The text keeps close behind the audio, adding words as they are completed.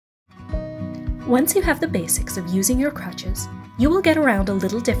Once you have the basics of using your crutches, you will get around a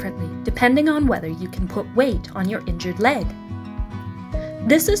little differently depending on whether you can put weight on your injured leg.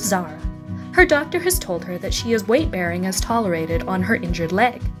 This is Zara. Her doctor has told her that she is weight-bearing as tolerated on her injured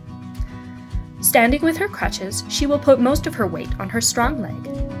leg. Standing with her crutches, she will put most of her weight on her strong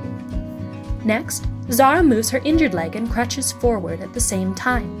leg. Next, Zara moves her injured leg and crutches forward at the same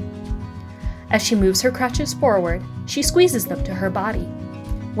time. As she moves her crutches forward, she squeezes them to her body.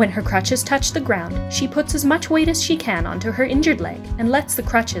 When her crutches touch the ground, she puts as much weight as she can onto her injured leg and lets the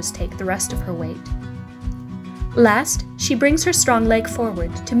crutches take the rest of her weight. Last, she brings her strong leg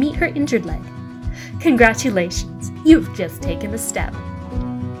forward to meet her injured leg. Congratulations, you've just taken a step.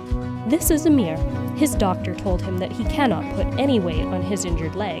 This is Amir. His doctor told him that he cannot put any weight on his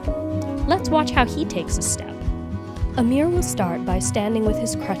injured leg. Let's watch how he takes a step. Amir will start by standing with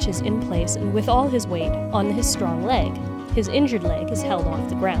his crutches in place and with all his weight on his strong leg. His injured leg is held off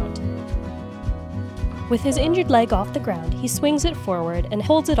the ground. With his injured leg off the ground, he swings it forward and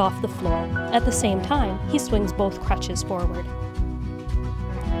holds it off the floor. At the same time, he swings both crutches forward.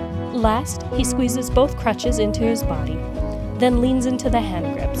 Last, he squeezes both crutches into his body, then leans into the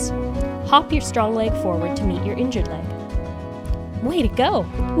hand grips. Hop your strong leg forward to meet your injured leg. Way to go!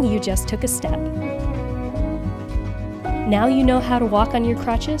 You just took a step. Now you know how to walk on your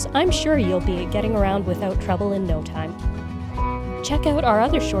crutches, I'm sure you'll be getting around without trouble in no time. Check out our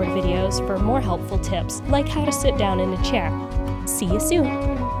other short videos for more helpful tips, like how to sit down in a chair. See you soon!